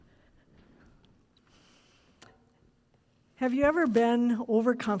Have you ever been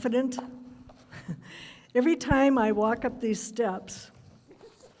overconfident? Every time I walk up these steps,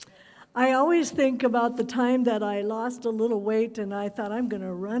 I always think about the time that I lost a little weight and I thought I'm going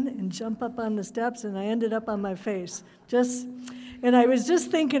to run and jump up on the steps, and I ended up on my face. And I was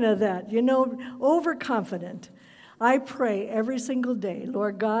just thinking of that, overconfident. I pray every single day,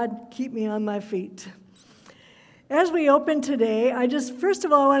 Lord God, keep me on my feet. As we open today, first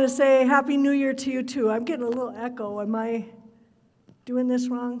of all, I want to say Happy New Year to you too. I'm getting a little echo. Am I doing this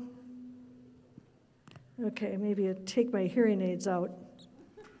wrong? Okay, maybe I'll take my hearing aids out.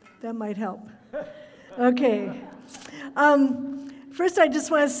 That might help. Okay. First, I just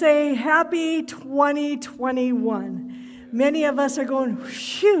want to say Happy 2021. Many of us are going,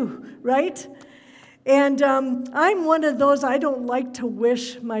 phew, right? And I'm one of those, I don't like to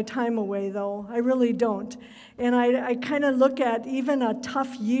wish my time away, though. I really don't. And I kind of look at even a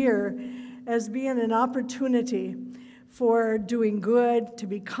tough year as being an opportunity for doing good, to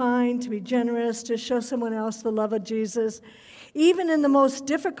be kind, to be generous, to show someone else the love of Jesus, even in the most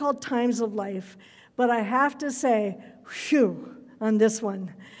difficult times of life. But I have to say, phew, on this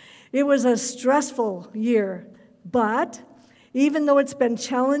one. It was a stressful year, but even though it's been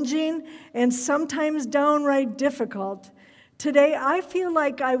challenging and sometimes downright difficult, today I feel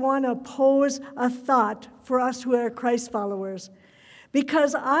like I want to pose a thought for us who are Christ followers,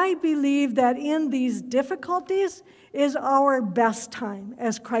 because I believe that in these difficulties is our best time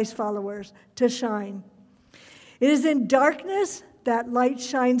as Christ followers to shine. It is in darkness that light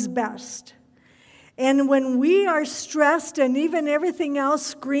shines best. And when we are stressed and even everything else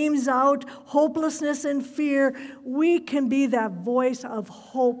screams out hopelessness and fear, we can be that voice of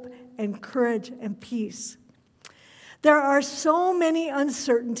hope and courage and peace. There are so many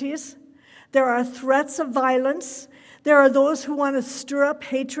uncertainties. There are threats of violence. There are those who want to stir up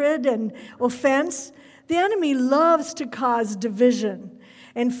hatred and offense. The enemy loves to cause division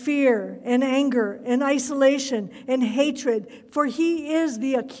and fear and anger and isolation and hatred, for he is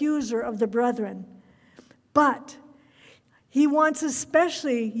the accuser of the brethren. But he wants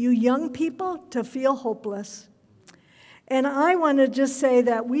especially you young people to feel hopeless. And I want to just say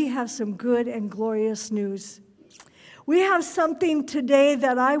that we have some good and glorious news. We have something today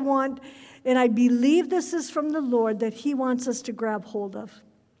that I want, and I believe this is from the Lord, that he wants us to grab hold of.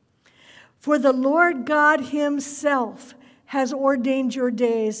 For the Lord God himself has ordained your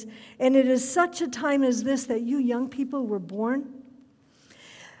days, and it is such a time as this that you young people were born.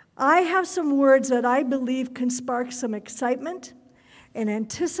 I have some words that I believe can spark some excitement and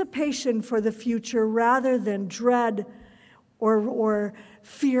anticipation for the future rather than dread or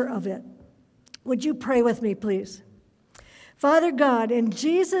fear of it. Would you pray with me, please? Father God, in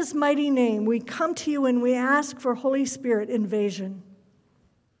Jesus' mighty name, we come to you and we ask for Holy Spirit invasion.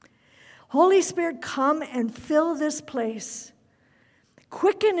 Holy Spirit, come and fill this place.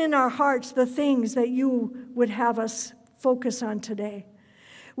 Quicken in our hearts the things that you would have us focus on today.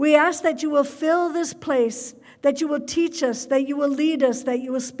 We ask that you will fill this place, that you will teach us, that you will lead us, that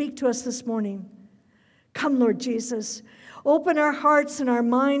you will speak to us this morning. Come, Lord Jesus. Open our hearts and our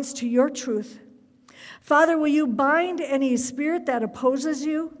minds to your truth. Father, will you bind any spirit that opposes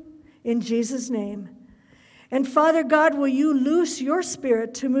you in Jesus' name? And Father God, will you loose your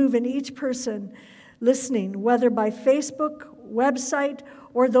spirit to move in each person listening, whether by Facebook, website,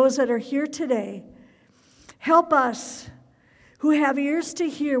 or those that are here today. Help us who have ears to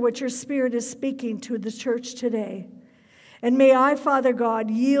hear what your Spirit is speaking to the church today. And may I, Father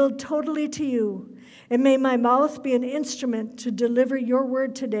God, yield totally to you. And may my mouth be an instrument to deliver your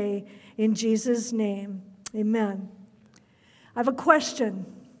word today in Jesus' name. Amen. I have a question.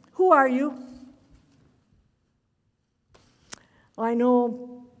 Who are you? Well, I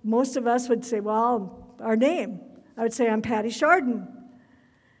know most of us would say, well, our name. I would say, I'm Patty Chardon.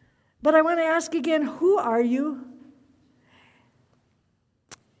 But I want to ask again, who are you?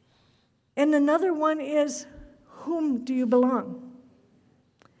 And another one is, whom do you belong?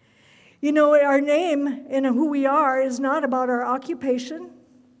 You know, our name and who we are is not about our occupation.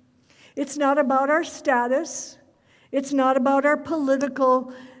 It's not about our status. It's not about our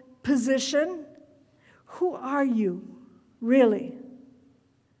political position. Who are you, really?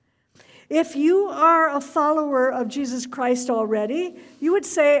 If you are a follower of Jesus Christ already, you would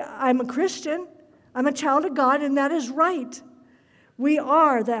say, I'm a Christian, I'm a child of God, and that is right. We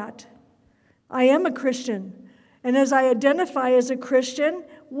are that. I am a Christian. And as I identify as a Christian,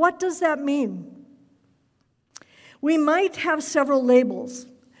 what does that mean? We might have several labels.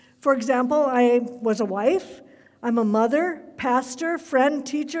 For example, I was a wife, I'm a mother, pastor, friend,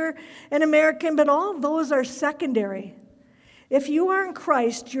 teacher, and American, but all those are secondary. If you are in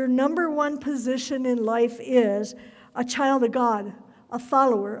Christ, your number one position in life is, a child of God, a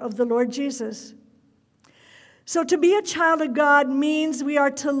follower of the Lord Jesus. So to be a child of God means we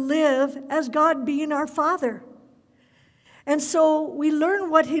are to live as God being our Father. And so we learn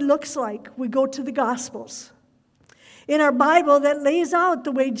what he looks like. We go to the Gospels. In our Bible, that lays out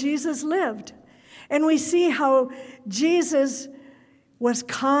the way Jesus lived. And we see how Jesus was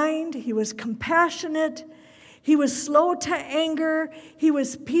kind, he was compassionate, he was slow to anger, he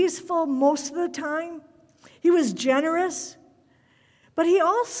was peaceful most of the time, he was generous. But he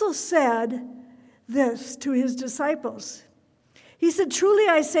also said this to his disciples. He said, "Truly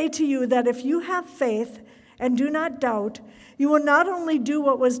I say to you that if you have faith and do not doubt, you will not only do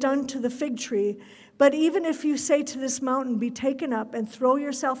what was done to the fig tree, but even if you say to this mountain, be taken up and throw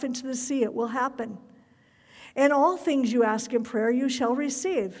yourself into the sea, it will happen. And all things you ask in prayer you shall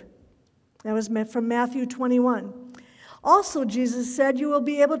receive." That was from Matthew 21. Also, Jesus said, "You will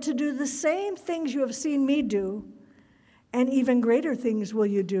be able to do the same things you have seen me do, and even greater things will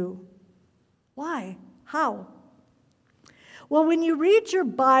you do." Why? How? Well, when you read your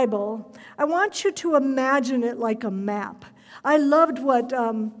Bible, I want you to imagine it like a map. I loved what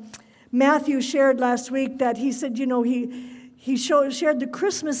Matthew shared last week, that he said, he shared the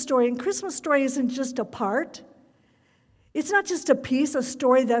Christmas story, and Christmas story isn't just a part. It's not just a piece, a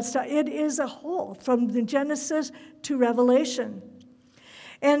story it is a whole, from the Genesis to Revelation.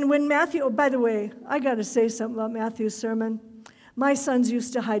 And when Matthew, by the way, I got to say something about Matthew's sermon. My sons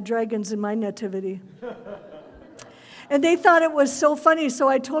used to hide dragons in my nativity. And they thought it was so funny, so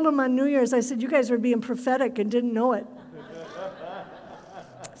I told them on New Year's, I said, "You guys were being prophetic and didn't know it."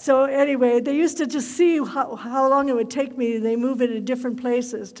 So anyway, they used to just see how long it would take me. They move it to different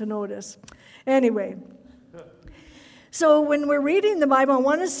places to notice. Anyway, so when we're reading the Bible, I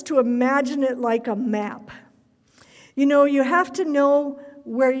want us to imagine it like a map. You have to know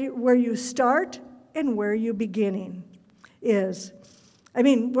where you start and where your beginning is.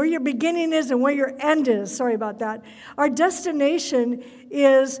 Where your beginning is and where your end is. Sorry about that. Our destination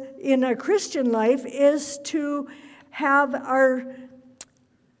is, in our Christian life, is to have our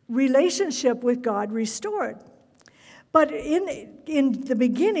relationship with God restored. But in the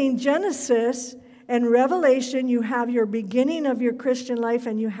beginning, Genesis and Revelation, you have your beginning of your Christian life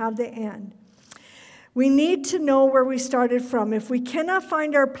and you have the end. We need to know where we started from. If we cannot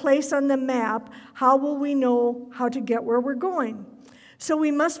find our place on the map, how will we know how to get where we're going? So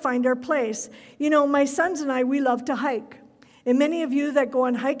we must find our place. My sons and I, we love to hike. And many of you that go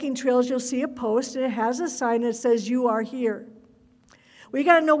on hiking trails, you'll see a post and it has a sign that says, "You are here." Well, you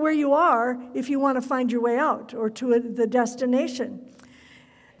got to know where you are if you want to find your way out or to the destination.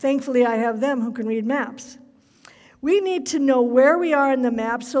 Thankfully, I have them who can read maps. We need to know where we are on the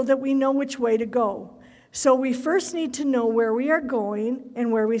map so that we know which way to go. So we first need to know where we are going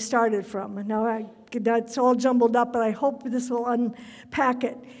and where we started from. Now, that's all jumbled up, but I hope this will unpack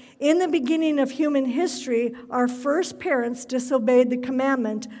it. In the beginning of human history, our first parents disobeyed the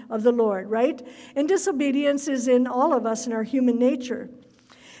commandment of the Lord, right? And disobedience is in all of us in our human nature.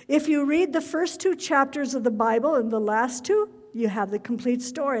 If you read the first 2 chapters of the Bible and the last 2, you have the complete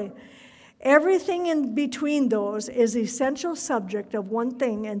story. Everything in between those is the essential subject of one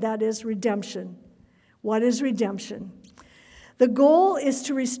thing, and that is redemption. What is redemption? The goal is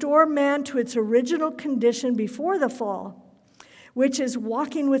to restore man to its original condition before the fall, which is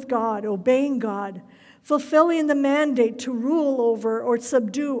walking with God, obeying God, fulfilling the mandate to rule over or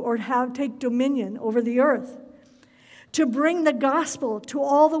subdue or take dominion over the earth, to bring the gospel to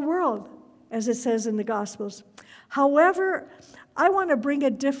all the world, as it says in the Gospels. However, I want to bring a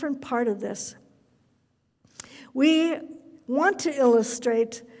different part of this. We want to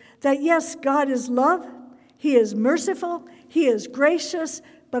illustrate that, yes, God is love, He is merciful, He is gracious,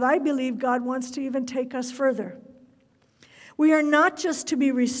 but I believe God wants to even take us further. We are not just to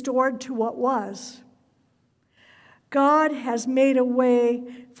be restored to what was. God has made a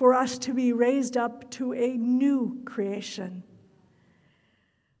way for us to be raised up to a new creation.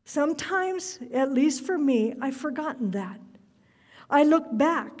 Sometimes, at least for me, I've forgotten that. I look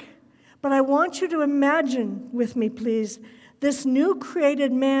back, but I want you to imagine with me, please, this new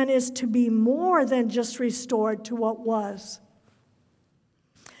created man is to be more than just restored to what was.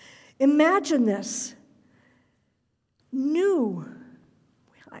 Imagine this. New.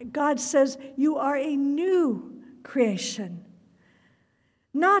 God says you are a new creation.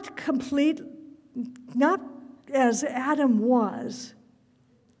 Not complete, not as Adam was,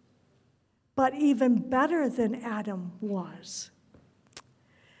 but even better than Adam was.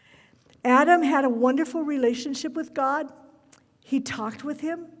 Adam had a wonderful relationship with God. He talked with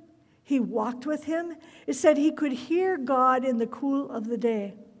Him. He walked with Him. It said he could hear God in the cool of the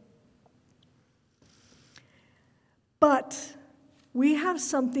day. But we have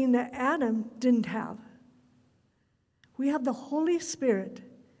something that Adam didn't have. We have the Holy Spirit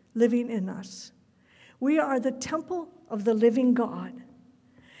living in us. We are the temple of the living God.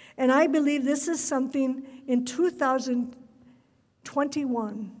 And I believe this is something in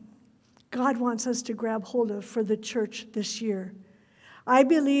 2021 God wants us to grab hold of for the church this year. I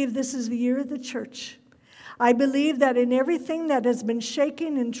believe this is the year of the church. I believe that in everything that has been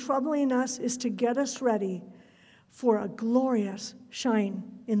shaking and troubling us is to get us ready for a glorious shine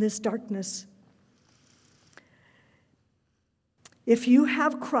in this darkness. If you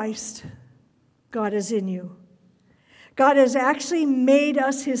have Christ, God is in you. God has actually made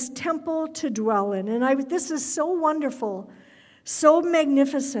us his temple to dwell in. And this is so wonderful, so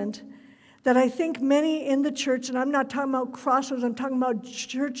magnificent, that I think many in the church, and I'm not talking about Crossroads, I'm talking about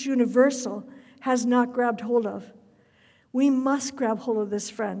Church Universal, has not grabbed hold of. We must grab hold of this,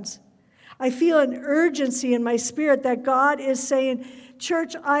 friends. I feel an urgency in my spirit that God is saying,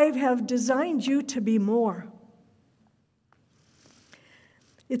 church, I have designed you to be more.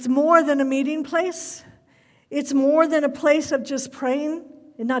 It's more than a meeting place. It's more than a place of just praying,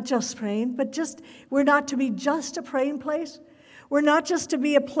 and not just praying, but we're not to be just a praying place. We're not just to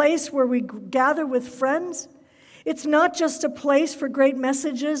be a place where we gather with friends. It's not just a place for great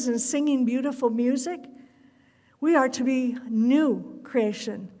messages and singing beautiful music. We are to be new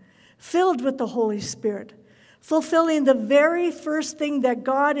creation, filled with the Holy Spirit, fulfilling the very first thing that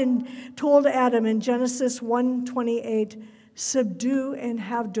God told Adam in Genesis 1:28, subdue and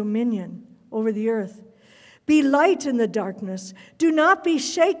have dominion over the earth. Be light in the darkness. Do not be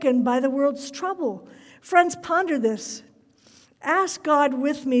shaken by the world's trouble. Friends, ponder this. Ask God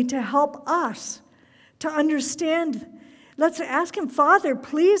with me to help us to understand. Let's ask him, Father,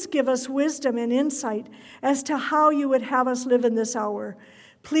 please give us wisdom and insight as to how you would have us live in this hour.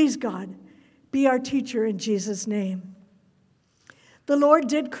 Please, God, be our teacher in Jesus' name. The Lord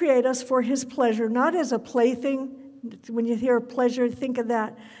did create us for his pleasure, not as a plaything. When you hear pleasure, think of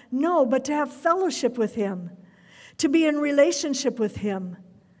that. No, but to have fellowship with him, to be in relationship with him.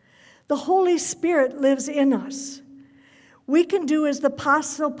 The Holy Spirit lives in us. We can do as the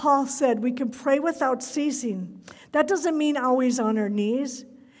Apostle Paul said, we can pray without ceasing. That doesn't mean always on our knees.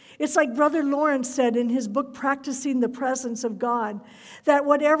 It's like Brother Lawrence said in his book, Practicing the Presence of God, that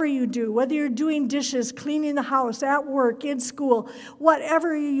whatever you do, whether you're doing dishes, cleaning the house, at work, in school,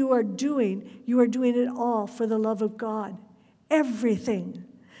 whatever you are doing it all for the love of God. Everything.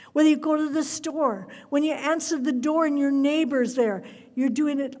 Whether you go to the store, when you answer the door and your neighbor's there, you're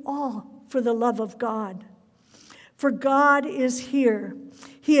doing it all for the love of God. For God is here.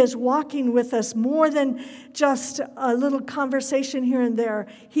 He is walking with us more than just a little conversation here and there.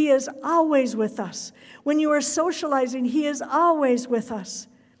 He is always with us. When you are socializing, he is always with us.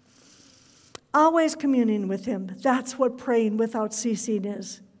 Always communing with him. That's what praying without ceasing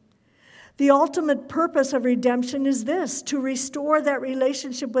is. The ultimate purpose of redemption is this, to restore that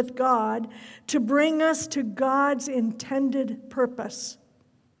relationship with God, to bring us to God's intended purpose.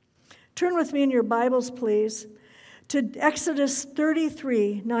 Turn with me in your Bibles, please, to Exodus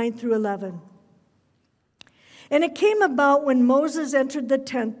 33, 9 through 11. And it came about when Moses entered the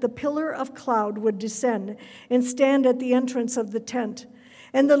tent, the pillar of cloud would descend and stand at the entrance of the tent.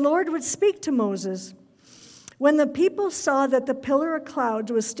 And the Lord would speak to Moses. When the people saw that the pillar of cloud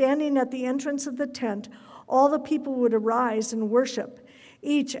was standing at the entrance of the tent, all the people would arise and worship,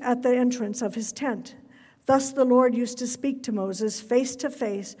 each at the entrance of his tent. Thus the Lord used to speak to Moses face to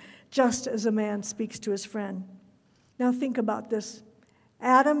face, just as a man speaks to his friend. Now think about this.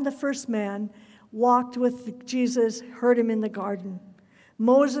 Adam, the first man, walked with Jesus, heard him in the garden.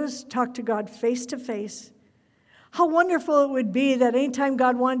 Moses talked to God face to face. How wonderful it would be that anytime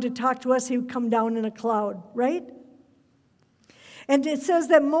God wanted to talk to us, he would come down in a cloud, right? And it says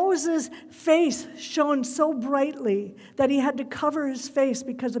that Moses' face shone so brightly that he had to cover his face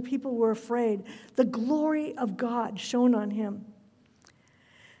because the people were afraid. The glory of God shone on him.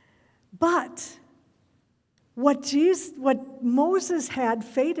 But what Moses had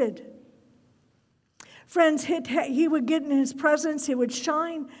faded. Friends, he would get in his presence, he would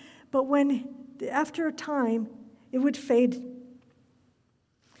shine, but after a time, it would fade.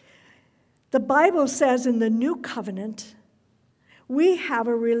 The Bible says in the New Covenant, we have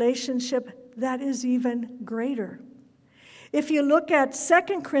a relationship that is even greater. If you look at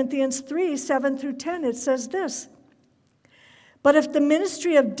 2 Corinthians 3, 7 through 10, it says this, but if the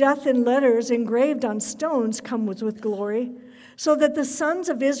ministry of death in letters engraved on stones comes with glory, so that the sons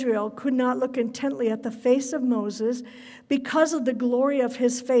of Israel could not look intently at the face of Moses because of the glory of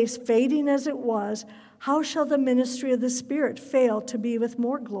his face fading as it was, how shall the ministry of the Spirit fail to be with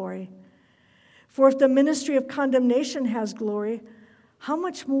more glory? For if the ministry of condemnation has glory, how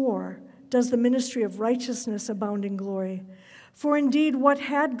much more does the ministry of righteousness abound in glory? For indeed, what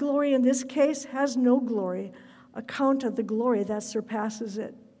had glory in this case has no glory, account of the glory that surpasses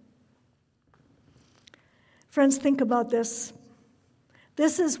it. Friends, think about this.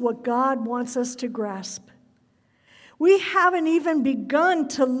 This is what God wants us to grasp. We haven't even begun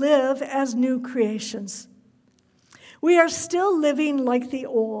to live as new creations. We are still living like the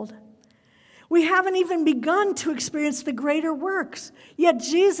old. We haven't even begun to experience the greater works, yet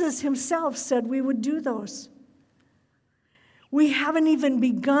Jesus himself said we would do those. We haven't even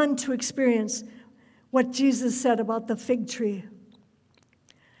begun to experience what Jesus said about the fig tree.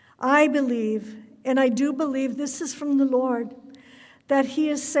 I believe, and I do believe this is from the Lord, that he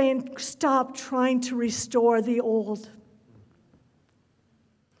is saying, stop trying to restore the old.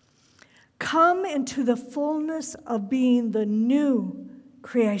 Come into the fullness of being the new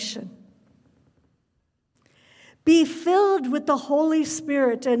creation. Be filled with the Holy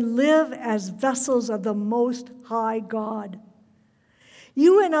Spirit and live as vessels of the Most High God.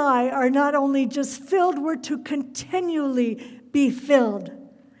 You and I are not only just filled, we're to continually be filled.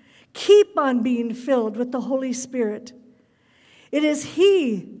 Keep on being filled with the Holy Spirit. It is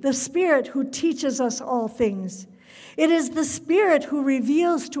He, the Spirit, who teaches us all things. It is the Spirit who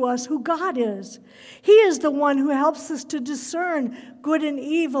reveals to us who God is. He is the one who helps us to discern good and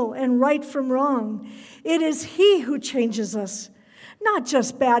evil and right from wrong. It is He who changes us, not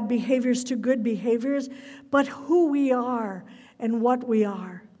just bad behaviors to good behaviors, but who we are and what we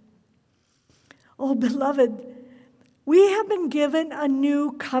are. Oh, beloved, we have been given a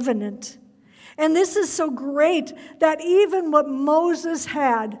new covenant. And this is so great that even what Moses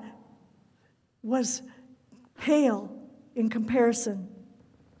had was pale in comparison.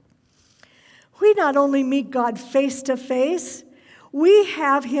 We not only meet God face to face, we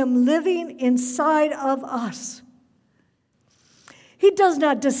have Him living inside of us. He does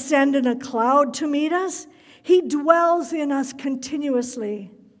not descend in a cloud to meet us. He dwells in us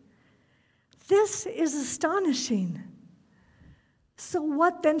continuously. This is astonishing. So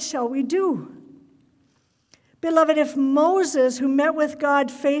what then shall we do? Beloved, if Moses, who met with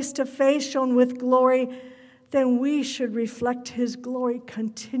God face to face, shone with glory, then we should reflect His glory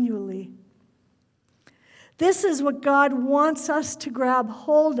continually. This is what God wants us to grab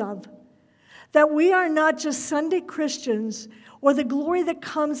hold of, that we are not just Sunday Christians or the glory that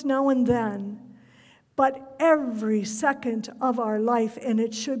comes now and then, but every second of our life, and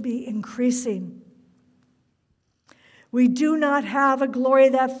it should be increasing. We do not have a glory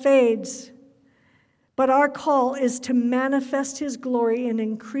that fades, but our call is to manifest His glory in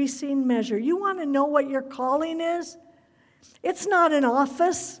increasing measure. You want to know what your calling is? It's not an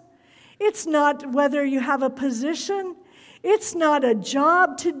office. It's not whether you have a position. It's not a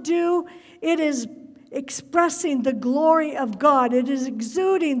job to do. It is expressing the glory of God. It is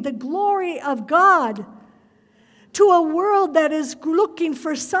exuding the glory of God to a world that is looking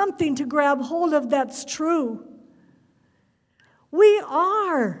for something to grab hold of that's true. We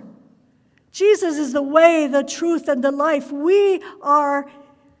are. Jesus is the way, the truth, and the life. We are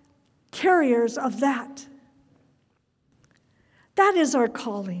carriers of that. That is our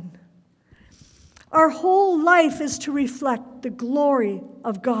calling. Our whole life is to reflect the glory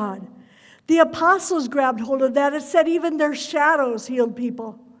of God. The apostles grabbed hold of that. It said even their shadows healed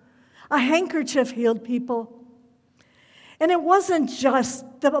people. A handkerchief healed people. And it wasn't just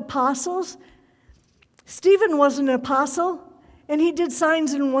the apostles. Stephen was an apostle, and he did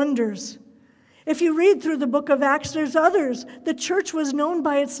signs and wonders. If you read through the book of Acts, there's others. The church was known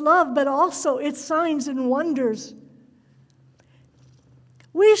by its love, but also its signs and wonders.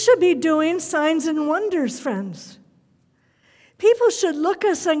 We should be doing signs and wonders, friends. People should look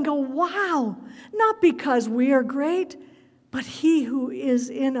at us and go, wow, not because we are great, but He who is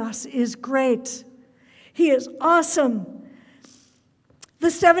in us is great. He is awesome. The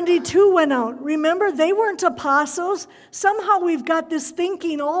 72 went out. Remember, they weren't apostles. Somehow we've got this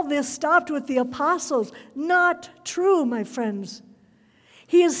thinking all this stopped with the apostles. Not true, my friends.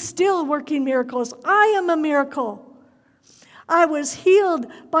 He is still working miracles. I am a miracle. I was healed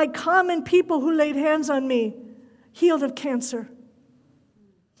by common people who laid hands on me, healed of cancer.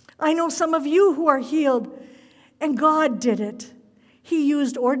 I know some of you who are healed, and God did it. He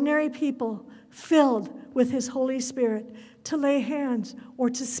used ordinary people filled with His Holy Spirit to lay hands or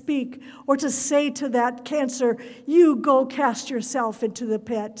to speak or to say to that cancer, you go cast yourself into the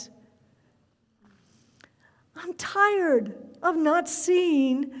pit. I'm tired of not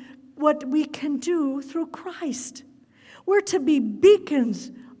seeing what we can do through Christ. We're to be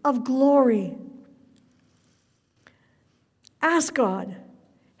beacons of glory. Ask God,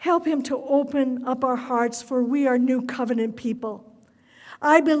 Help him to open up our hearts, for we are new covenant people.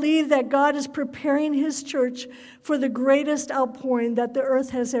 I believe that God is preparing his church for the greatest outpouring that the earth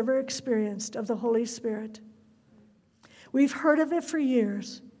has ever experienced of the Holy Spirit. We've heard of it for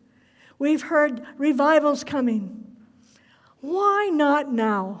years. We've heard revivals coming. Why not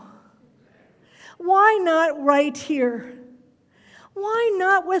now? Why not right here? Why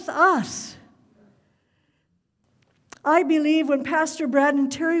not with us? I believe when Pastor Brad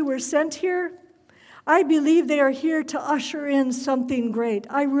and Terry were sent here, I believe they are here to usher in something great.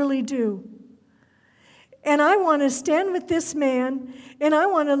 I really do. And I want to stand with this man, and I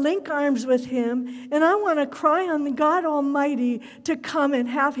want to link arms with him, and I want to cry on the God Almighty to come and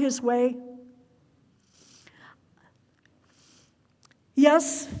have his way.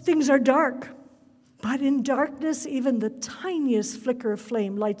 Yes, things are dark, but in darkness, even the tiniest flicker of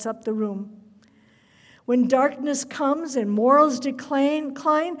flame lights up the room. When darkness comes and morals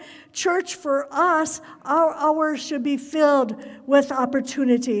decline, church, for us, our hour should be filled with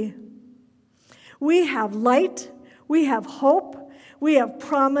opportunity. We have light, we have hope, we have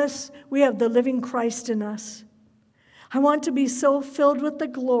promise, we have the living Christ in us. I want to be so filled with the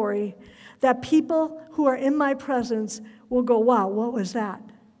glory that people who are in my presence will go, wow, what was that?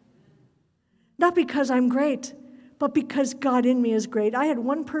 Not because I'm great, but because God in me is great. I had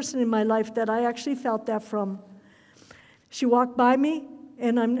one person in my life that I actually felt that from. She walked by me,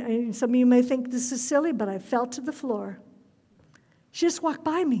 and some of you may think this is silly, but I fell to the floor. She just walked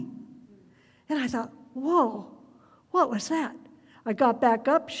by me. And I thought, whoa, what was that? I got back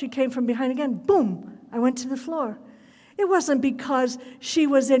up. She came from behind again. Boom, I went to the floor. It wasn't because she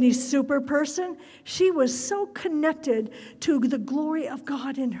was any super person. She was so connected to the glory of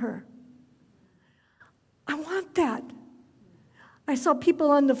God in her. I want that. I saw people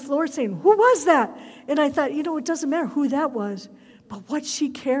on the floor saying, who was that? And I thought, it doesn't matter who that was, but what she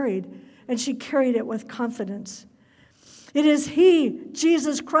carried, and she carried it with confidence. It is he,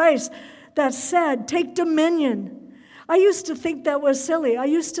 Jesus Christ, that said, take dominion. I used to think that was silly. I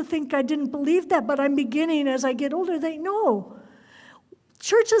used to think I didn't believe that, but I'm beginning as I get older, no.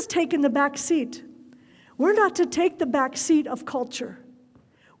 Church has taken the back seat. We're not to take the back seat of culture.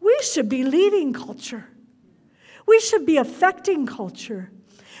 We should be leading culture. We should be affecting culture.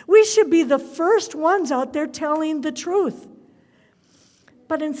 We should be the first ones out there telling the truth.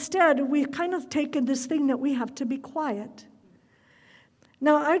 But instead, we've kind of taken this thing that we have to be quiet.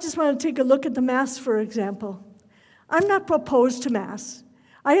 Now, I just want to take a look at the Mass, for example. I'm not opposed to Mass.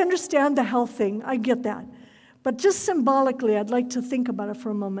 I understand the health thing. I get that. But just symbolically, I'd like to think about it for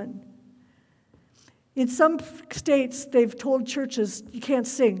a moment. In some states, they've told churches, you can't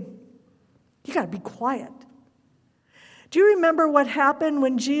sing. You got to be quiet. Do you remember what happened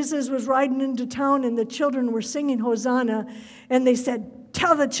when Jesus was riding into town and the children were singing Hosanna, and they said,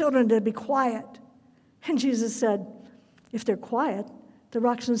 tell the children to be quiet. And Jesus said, if they're quiet, the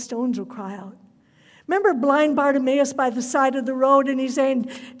rocks and stones will cry out. Remember blind Bartimaeus by the side of the road, and he's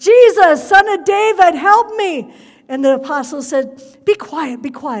saying, Jesus, son of David, help me. And the apostle said, be quiet,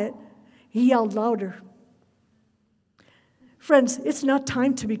 be quiet. He yelled louder. Friends, it's not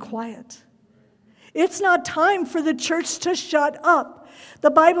time to be quiet. It's not time for the church to shut up.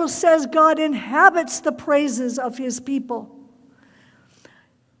 The Bible says God inhabits the praises of his people.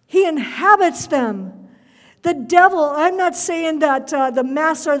 He inhabits them. The devil, I'm not saying that the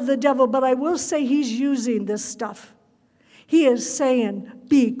Mass are the devil, but I will say he's using this stuff. He is saying,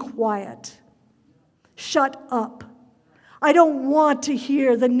 be quiet. Shut up. I don't want to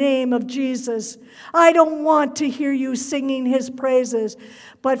hear the name of Jesus. I don't want to hear you singing his praises.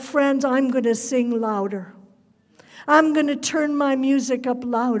 But friends, I'm going to sing louder. I'm going to turn my music up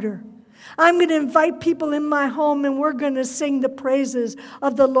louder. I'm going to invite people in my home, and we're going to sing the praises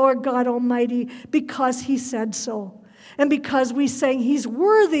of the Lord God Almighty because he said so. And because we sang he's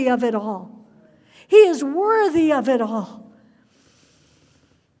worthy of it all. He is worthy of it all.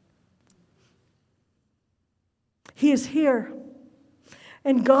 He is here.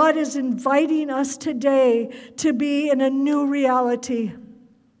 And God is inviting us today to be in a new reality.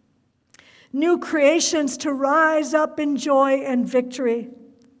 New creations to rise up in joy and victory.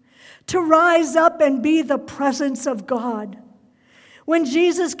 To rise up and be the presence of God. When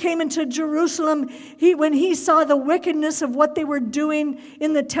Jesus came into Jerusalem, when he saw the wickedness of what they were doing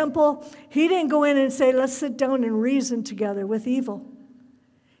in the temple, he didn't go in and say, let's sit down and reason together with evil.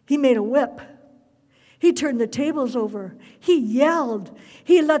 He made a whip. He turned the tables over. He yelled.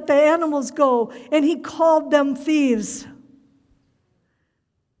 He let the animals go, and he called them thieves.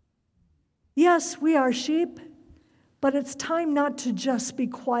 Yes, we are sheep, but it's time not to just be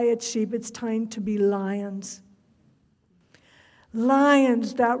quiet sheep. It's time to be lions.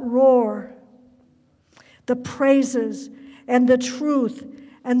 lions that roar, the praises and the truth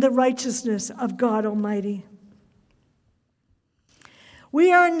and the righteousness of God Almighty.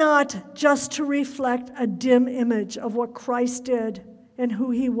 We are not just to reflect a dim image of what Christ did and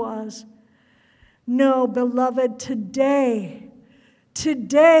who he was. No, beloved, today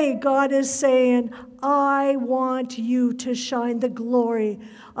God is saying, I want you to shine the glory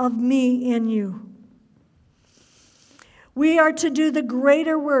of me in you. We are to do the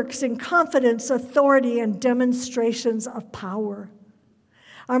greater works in confidence, authority, and demonstrations of power.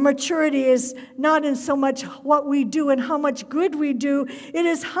 Our maturity is not in so much what we do and how much good we do, it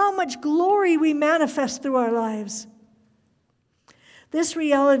is how much glory we manifest through our lives. This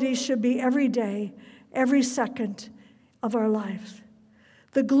reality should be every day, every second of our lives.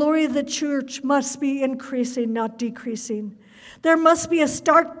 The glory of the church must be increasing, not decreasing. There must be a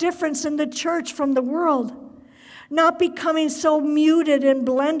stark difference in the church from the world. Not becoming so muted and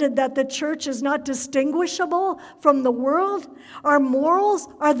blended that the church is not distinguishable from the world. Our morals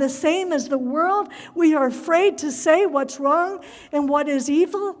are the same as the world. We are afraid to say what's wrong and what is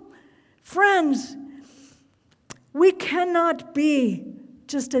evil. Friends, we cannot be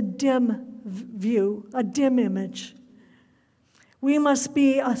just a dim view, a dim image. We must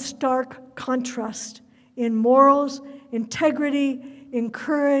be a stark contrast in morals, integrity, in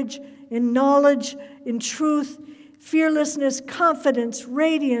courage, in knowledge, in truth, fearlessness, confidence,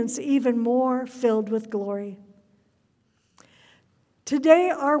 radiance, even more filled with glory. Today,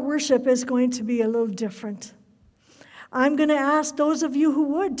 our worship is going to be a little different. I'm going to ask those of you who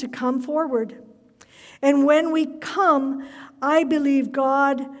would to come forward. And when we come, I believe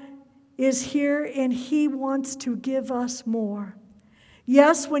God is here and he wants to give us more.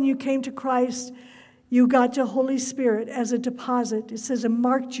 Yes, when you came to Christ, you got the Holy Spirit as a deposit. It says it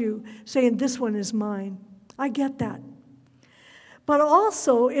marked you, saying, this one is mine. I get that. But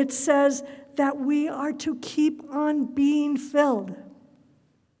also it says that we are to keep on being filled.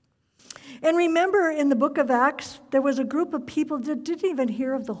 And remember in the book of Acts, there was a group of people that didn't even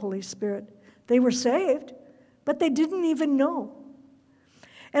hear of the Holy Spirit. They were saved, but they didn't even know.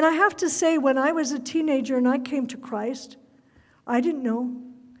 And I have to say, when I was a teenager and I came to Christ, I didn't know.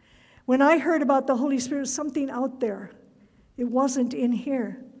 When I heard about the Holy Spirit, something out there. It wasn't in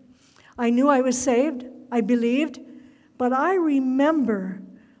here. I knew I was saved. I believed. But I remember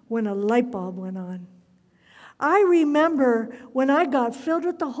when a light bulb went on. I remember when I got filled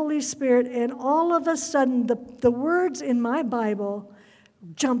with the Holy Spirit and all of a sudden the words in my Bible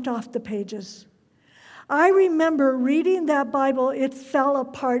jumped off the pages. I remember reading that Bible, it fell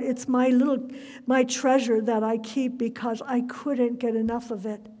apart. It's my treasure that I keep because I couldn't get enough of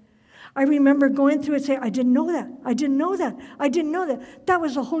it. I remember going through it and saying, I didn't know that. I didn't know that. I didn't know that. That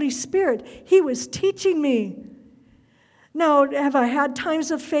was the Holy Spirit. He was teaching me. Now, have I had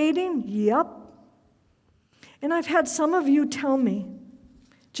times of fading? Yep. And I've had some of you tell me,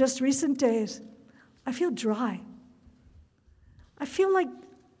 just recent days, I feel dry. I feel like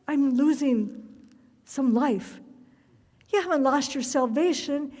I'm losing some life. You haven't lost your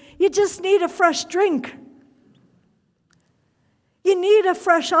salvation. You just need a fresh drink. You need a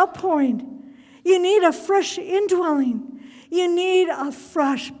fresh outpouring. You need a fresh indwelling. You need a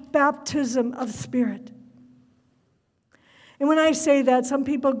fresh baptism of Spirit. And when I say that, some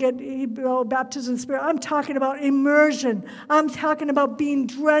people get baptism of the Spirit. I'm talking about immersion. I'm talking about being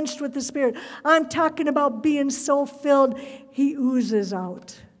drenched with the Spirit. I'm talking about being so filled, he oozes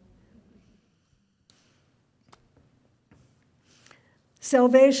out.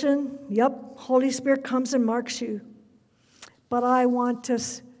 Salvation, yep, Holy Spirit comes and marks you. But I want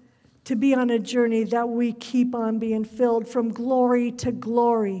us to be on a journey that we keep on being filled from glory to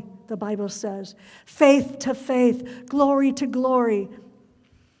glory, the Bible says. Faith to faith, glory to glory.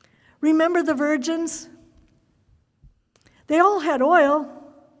 Remember the virgins? They all had oil,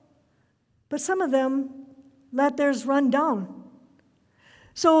 but some of them let theirs run down.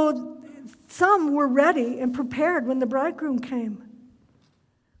 So some were ready and prepared when the bridegroom came.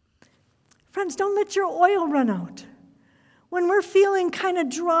 Friends, don't let your oil run out. When we're feeling kind of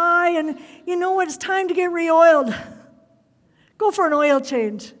dry and you know what, it's time to get re-oiled, go for an oil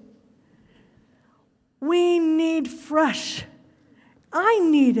change. We need fresh. I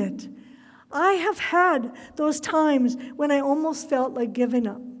need it. I have had those times when I almost felt like giving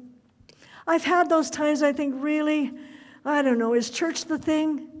up. I've had those times I think, really, I don't know, is church the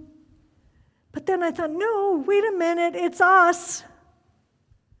thing? But then I thought, no, wait a minute, it's us.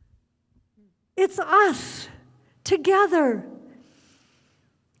 It's us together.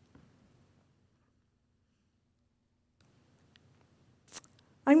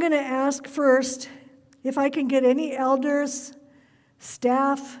 I'm going to ask first if I can get any elders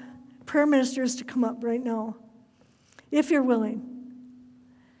staff, prayer ministers to come up right now, if you're willing.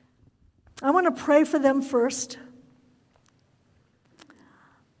 I want to pray for them first.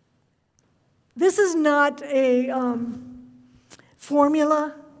 This is not a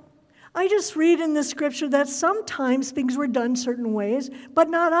formula. I just read in the scripture that sometimes things were done certain ways, but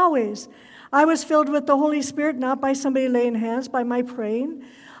not always. I was filled with the Holy Spirit, not by somebody laying hands, by my praying.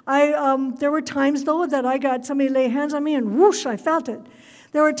 There were times, though, that I got somebody lay hands on me and whoosh, I felt it.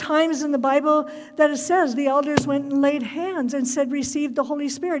 There were times in the Bible that it says the elders went and laid hands and said, receive the Holy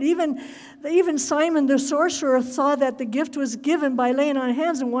Spirit. Even Simon the sorcerer saw that the gift was given by laying on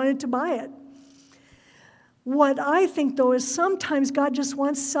hands and wanted to buy it. What I think, though, is sometimes God just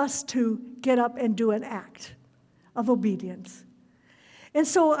wants us to get up and do an act of obedience. And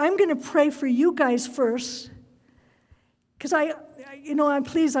so I'm going to pray for you guys first, because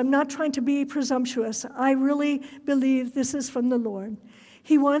I'm not trying to be presumptuous. I really believe this is from the Lord.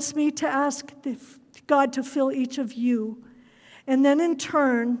 He wants me to ask God to fill each of you. And then in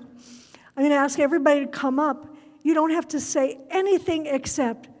turn, I'm going to ask everybody to come up. You don't have to say anything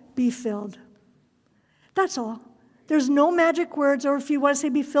except be filled. That's all. There's no magic words, or if you want to say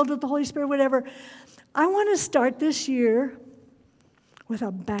be filled with the Holy Spirit, whatever. I want to start this year with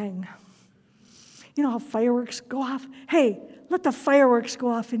a bang. You know how fireworks go off? Hey, let the fireworks go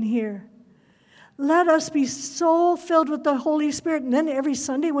off in here. Let us be so filled with the Holy Spirit. And then every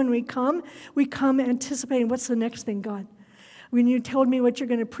Sunday when we come anticipating, what's the next thing, God? When you told me what you're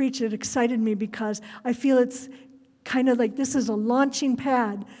going to preach, it excited me because I feel it's kind of like this is a launching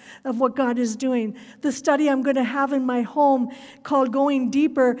pad of what God is doing. The study I'm going to have in my home called Going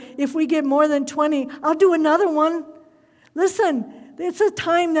Deeper, if we get more than 20, I'll do another one. Listen, it's a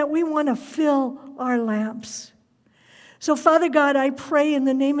time that we want to fill our lamps. So, Father God, I pray in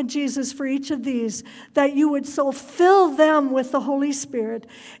the name of Jesus for each of these that you would so fill them with the Holy Spirit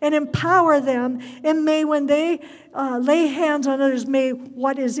and empower them. And may when they lay hands on others, may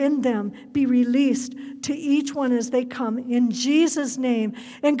what is in them be released to each one as they come in Jesus' name.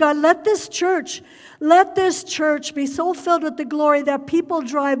 And God, let this church be so filled with the glory that people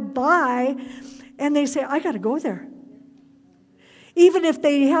drive by and they say, I got to go there. Even if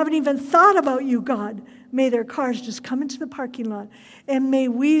they haven't even thought about you, God, may their cars just come into the parking lot. And may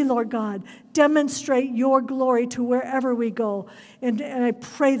we, Lord God, demonstrate your glory to wherever we go. And I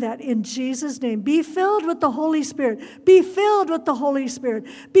pray that in Jesus' name. Be filled with the Holy Spirit. Be filled with the Holy Spirit.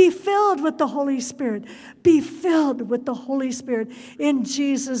 Be filled with the Holy Spirit. Be filled with the Holy Spirit in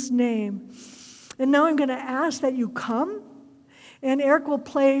Jesus' name. And now I'm going to ask that you come. And Eric will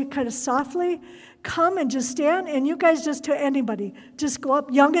play kind of softly. Come and just stand. And you guys just to anybody. Just go up,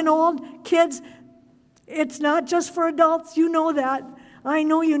 young and old, kids. It's not just for adults. You know that. I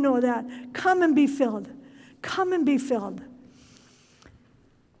know you know that. Come and be filled. Come and be filled.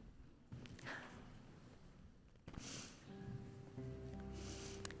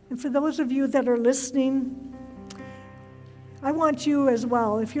 And for those of you that are listening, I want you as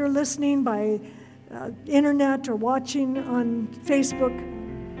well. If you're listening by internet or watching on Facebook,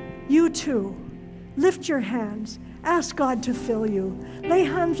 you too, lift your hands. Ask God to fill you. Lay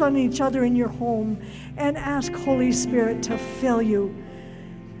hands on each other in your home and ask Holy Spirit to fill you.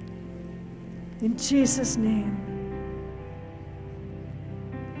 In Jesus' name.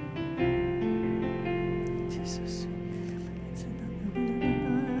 Jesus.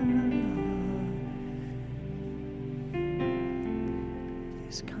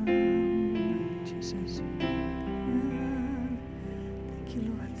 Please come, Jesus. Thank you,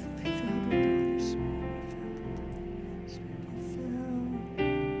 Lord.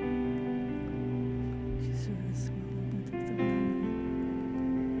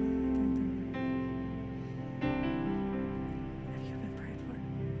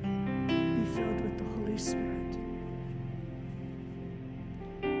 Be filled with the Holy Spirit.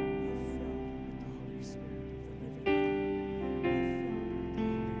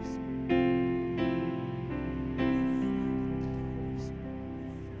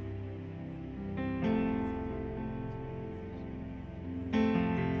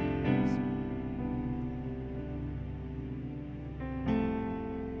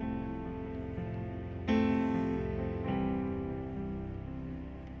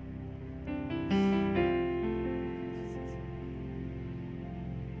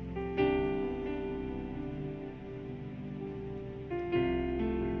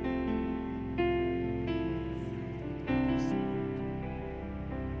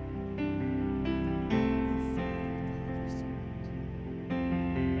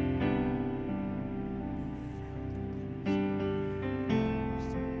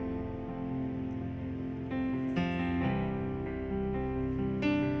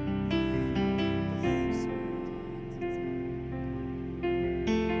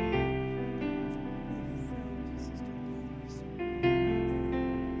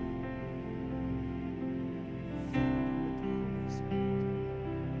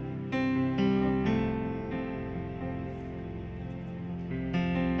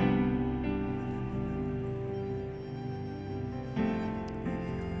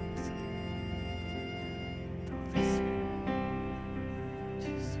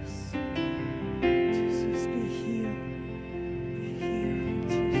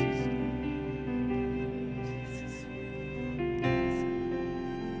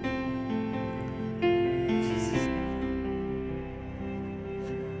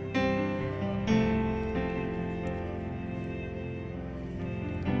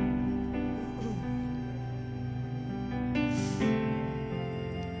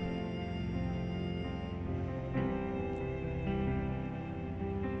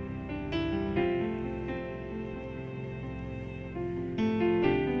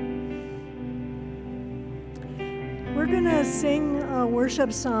 we're going to sing a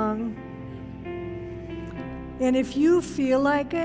worship song. And if you feel like it,